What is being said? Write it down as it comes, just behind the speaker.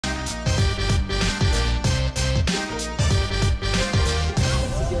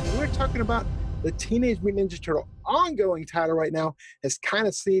talking about the Teenage Mutant Ninja Turtle ongoing title right now has kind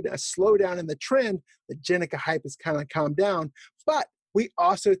of seen a slowdown in the trend. The Jenica hype has kind of calmed down, but we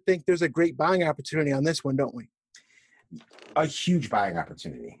also think there's a great buying opportunity on this one, don't we? A huge buying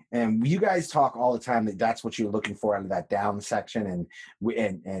opportunity, and you guys talk all the time that that's what you're looking for out of that down section,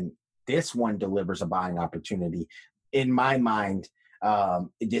 and this one delivers a buying opportunity. In my mind,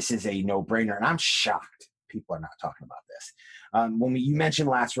 this is a no-brainer, and I'm shocked people are not talking about this. When you mentioned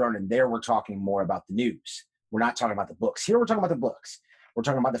Last Ronin, there we're talking more about the news. We're not talking about the books. Here we're talking about the books. We're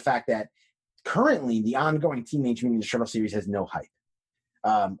talking about the fact that currently the ongoing Teenage Mutant Ninja Turtle series has no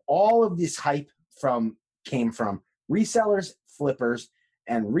hype. All of this hype came from resellers, flippers,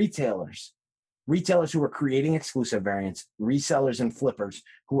 and retailers. Retailers who were creating exclusive variants, resellers and flippers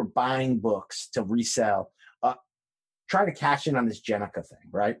who were buying books to resell, trying to cash in on this Jenica thing,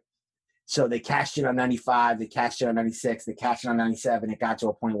 right? So they cashed in on 95, they cashed in on 96, they cashed in on 97. It got to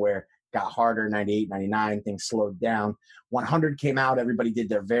a point where it got harder, 98, 99, things slowed down. 100 came out, everybody did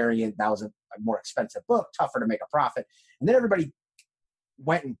their variant. That was a more expensive book, tougher to make a profit. And then everybody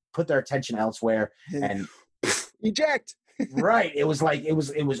went and put their attention elsewhere and eject. Right. It was like it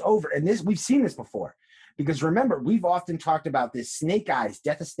was over. And this, we've seen this before. Because remember, we've often talked about this Snake Eyes,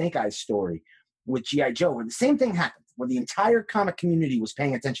 Death of Snake Eyes story with G.I. Joe, where the same thing happened, where the entire comic community was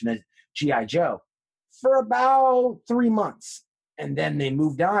paying attention to G.I. Joe for about 3 months. And then they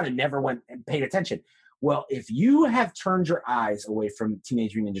moved on and never went and paid attention. Well, if you have turned your eyes away from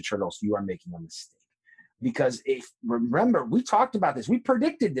Teenage Mutant Ninja Turtles, you are making a mistake. Because remember, we talked about this. We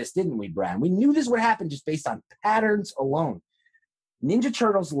predicted this, didn't we, Brian? We knew this would happen just based on patterns alone. Ninja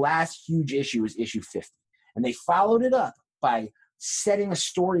Turtles' last huge issue is issue 50. And they followed it up by setting a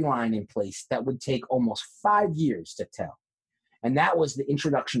storyline in place that would take almost 5 years to tell. And that was the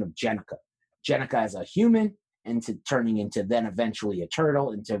introduction of Jenica. Jenica as a human, into turning into then eventually a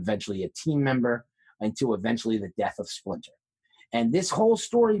turtle, into eventually a team member, into eventually the death of Splinter. And this whole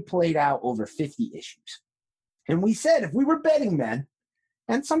story played out over 50 issues. And we said if we were betting men,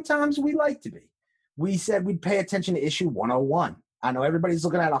 and sometimes we like to be, we said we'd pay attention to issue 101. I know everybody's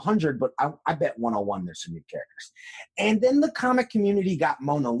looking at 100, but I bet 101 there's some new characters. And then the comic community got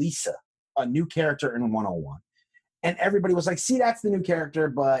Mona Lisa, a new character in 101. And everybody was like, see, that's the new character,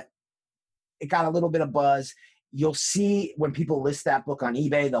 but it got a little bit of buzz. You'll see when people list that book on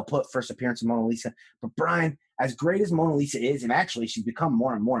eBay, they'll put first appearance of Mona Lisa. But Brian, as great as Mona Lisa is, and actually she's become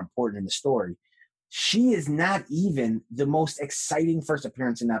more and more important in the story, she is not even the most exciting first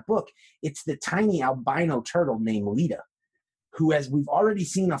appearance in that book. It's the tiny albino turtle named Lita, who, as we've already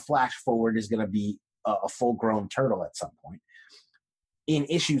seen a flash forward, is going to be a full-grown turtle at some point. In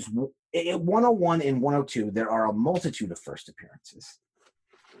issues 101 and 102, there are a multitude of first appearances.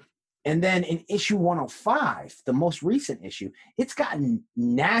 And then in issue 105, the most recent issue, it's gotten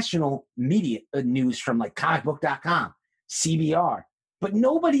national media news from like comicbook.com, CBR. But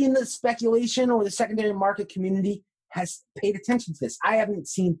nobody in the speculation or the secondary market community has paid attention to this. I haven't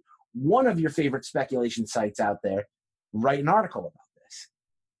seen one of your favorite speculation sites out there write an article about this.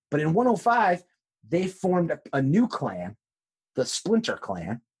 But in 105, they formed a new clan, the Splinter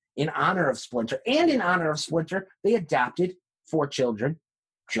Clan, in honor of Splinter. And in honor of Splinter, they adopted 4 children,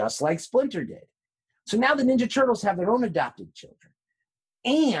 just like Splinter did. So now the Ninja Turtles have their own adopted children.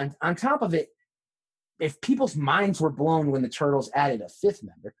 And on top of it, if people's minds were blown when the Turtles added a 5th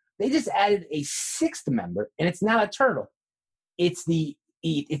member, they just added a 6th member, and it's not a turtle. It's the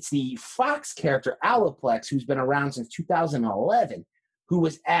Fox character, Aloplex, who's been around since 2011, who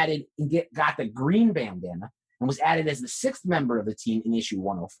was added and got the green bandana and was added as the 6th member of the team in issue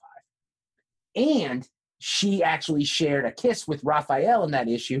 105. And she actually shared a kiss with Raphael in that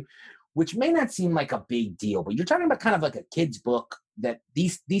issue, which may not seem like a big deal, but you're talking about kind of like a kid's book that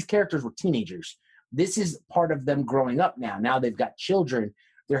these characters were teenagers. This is part of them growing up now. Now they've got children.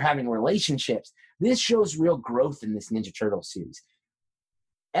 They're having relationships. This shows real growth in this Ninja Turtle series.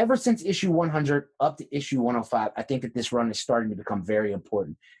 Ever since issue 100 up to issue 105, I think that this run is starting to become very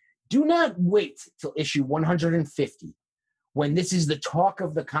important. Do not wait till issue 150, when this is the talk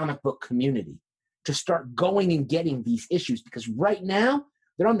of the comic book community, to start going and getting these issues, because right now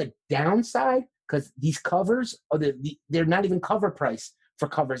they're on the downside because these covers are they're not even cover price for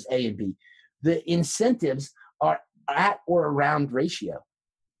covers A and B. The incentives are at or around ratio.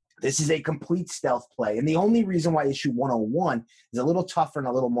 This is a complete stealth play. And the only reason why issue 101 is a little tougher and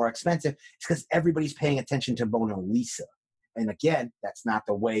a little more expensive is because everybody's paying attention to Mona Lisa. And again, that's not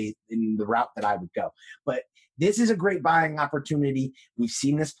the way in the route that I would go. But this is a great buying opportunity. We've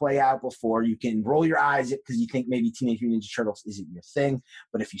seen this play out before. You can roll your eyes because you think maybe Teenage Mutant Ninja Turtles isn't your thing.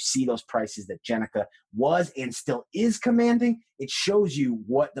 But if you see those prices that Jennika was and still is commanding, it shows you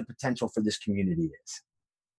what the potential for this community is.